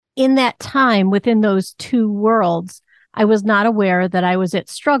In that time, within those two worlds, I was not aware that I was at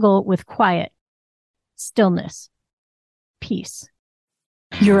struggle with quiet, stillness, peace.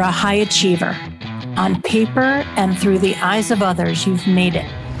 You're a high achiever. On paper and through the eyes of others, you've made it.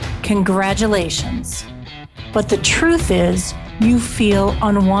 Congratulations. But the truth is, you feel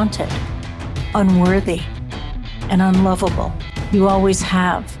unwanted, unworthy, and unlovable. You always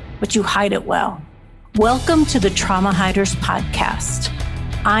have, but you hide it well. Welcome to the Trauma Hiders Podcast.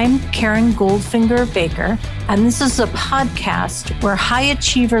 I'm Karen Goldfinger Baker, and this is a podcast where high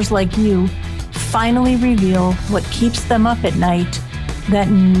achievers like you finally reveal what keeps them up at night that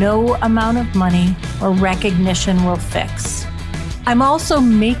no amount of money or recognition will fix. I'm also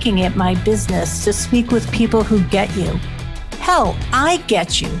making it my business to speak with people who get you. Hell, I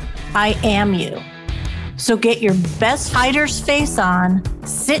get you. I am you. So get your best hider's face on,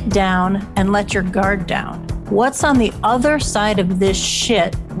 sit down, and let your guard down. What's on the other side of this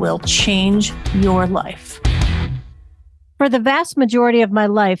shit will change your life. For the vast majority of my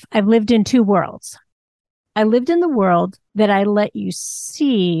life, I've lived in two worlds. I lived in the world that I let you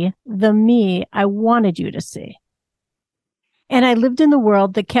see the me I wanted you to see. And I lived in the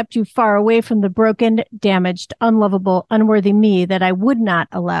world that kept you far away from the broken, damaged, unlovable, unworthy me that I would not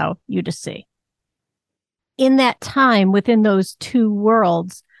allow you to see. In that time, within those two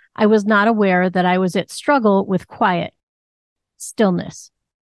worlds, I was not aware that I was at struggle with quiet, stillness,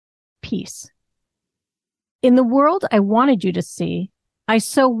 peace. In the world I wanted you to see, I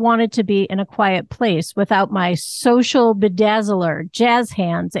so wanted to be in a quiet place without my social bedazzler, jazz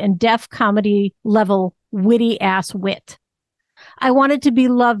hands, and deaf comedy level witty ass wit. I wanted to be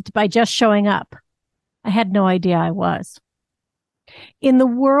loved by just showing up. I had no idea I was. In the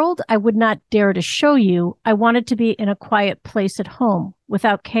world I would not dare to show you, I wanted to be in a quiet place at home,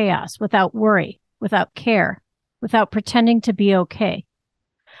 without chaos, without worry, without care, without pretending to be okay.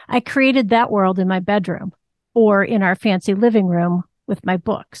 I created that world in my bedroom or in our fancy living room with my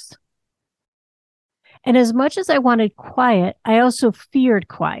books. And as much as I wanted quiet, I also feared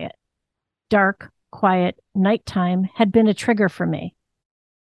quiet. Dark, quiet, nighttime had been a trigger for me.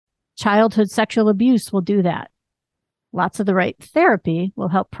 Childhood sexual abuse will do that. Lots of the right therapy will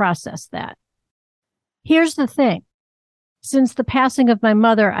help process that. Here's the thing. Since the passing of my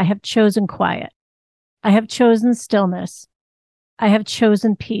mother, I have chosen quiet. I have chosen stillness. I have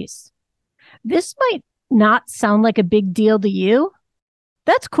chosen peace. This might not sound like a big deal to you.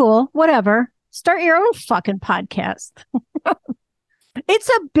 That's cool. Whatever. Start your own fucking podcast. It's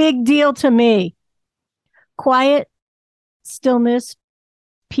a big deal to me. Quiet, stillness,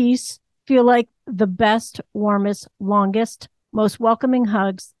 peace feel like the best, warmest, longest, most welcoming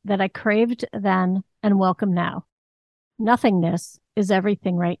hugs that I craved then and welcome now. Nothingness is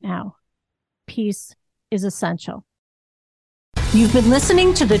everything right now. Peace is essential. You've been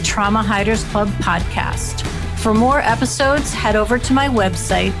listening to the Trauma Hiders Club podcast. For more episodes, head over to my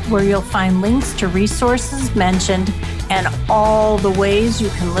website where you'll find links to resources mentioned and all the ways you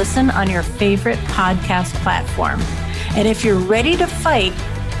can listen on your favorite podcast platform. And if you're ready to fight,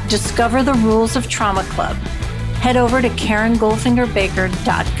 discover the rules of Trauma Club. Head over to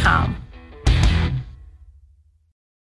KarenGoldfingerBaker.com.